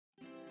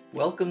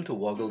Welcome to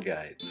Woggle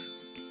Guides.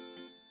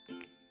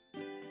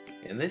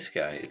 In this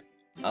guide,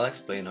 I'll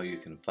explain how you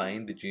can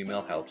find the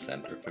Gmail Help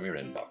Center from your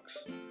inbox.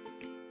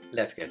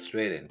 Let's get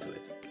straight into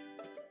it.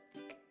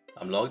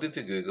 I'm logged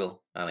into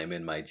Google and I'm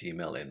in my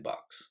Gmail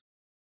inbox.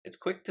 It's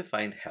quick to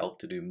find help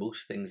to do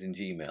most things in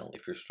Gmail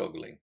if you're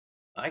struggling.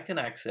 I can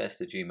access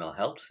the Gmail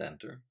Help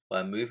Center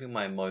by moving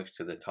my mouse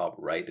to the top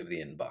right of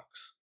the inbox.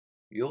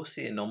 You'll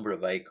see a number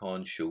of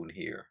icons shown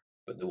here,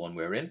 but the one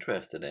we're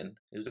interested in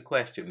is the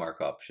question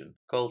mark option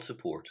called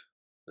Support.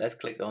 Let's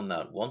click on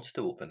that once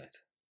to open it.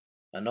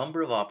 A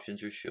number of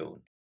options are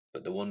shown,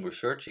 but the one we're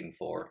searching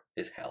for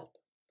is Help.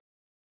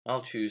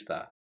 I'll choose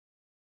that.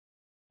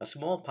 A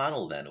small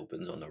panel then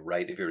opens on the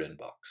right of your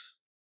inbox.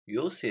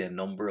 You'll see a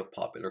number of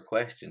popular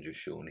questions are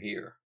shown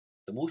here.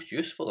 The most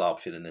useful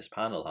option in this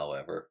panel,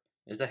 however,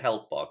 is the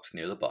Help box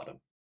near the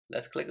bottom.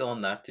 Let's click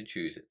on that to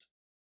choose it.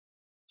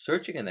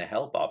 Searching in the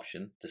Help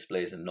option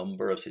displays a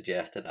number of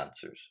suggested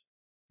answers.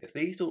 If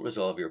these don't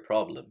resolve your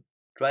problem,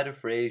 try to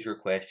phrase your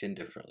question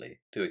differently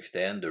to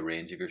extend the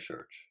range of your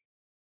search.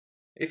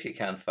 If you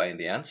can't find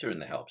the answer in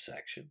the Help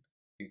section,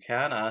 you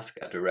can ask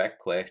a direct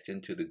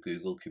question to the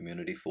Google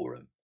Community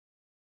Forum.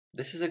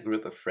 This is a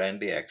group of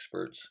friendly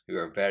experts who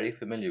are very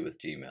familiar with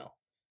Gmail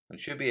and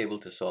should be able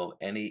to solve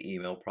any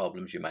email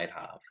problems you might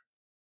have.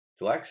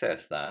 To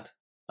access that,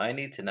 I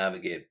need to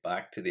navigate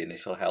back to the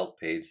initial help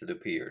page that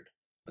appeared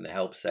when the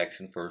help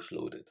section first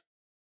loaded.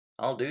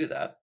 I'll do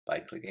that by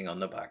clicking on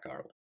the back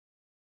arrow.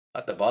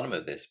 At the bottom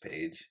of this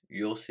page,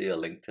 you'll see a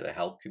link to the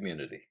help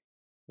community.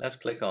 Let's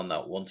click on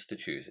that once to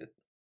choose it.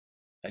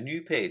 A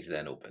new page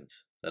then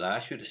opens that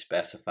asks you to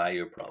specify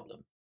your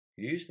problem.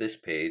 Use this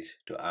page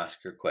to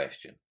ask your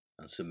question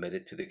and submit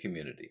it to the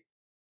community.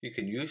 You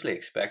can usually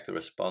expect a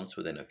response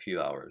within a few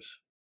hours.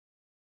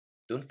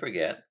 Don't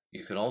forget,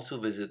 you can also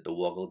visit the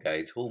Woggle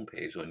Guides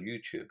homepage on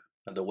YouTube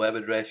at the web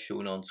address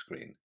shown on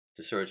screen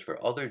to search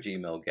for other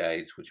Gmail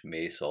guides which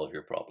may solve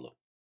your problem.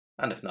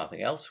 And if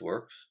nothing else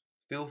works,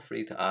 feel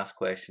free to ask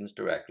questions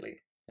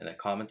directly in the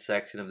comment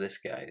section of this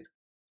guide,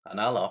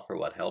 and I'll offer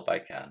what help I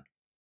can.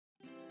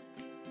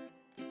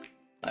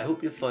 I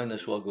hope you found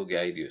this Woggle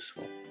guide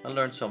useful and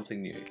learned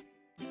something new.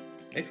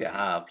 If you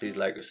have, please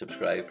like or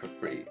subscribe for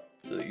free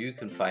so that you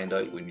can find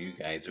out when new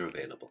guides are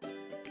available.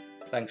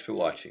 Thanks for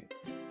watching,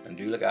 and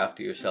do look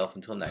after yourself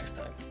until next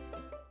time.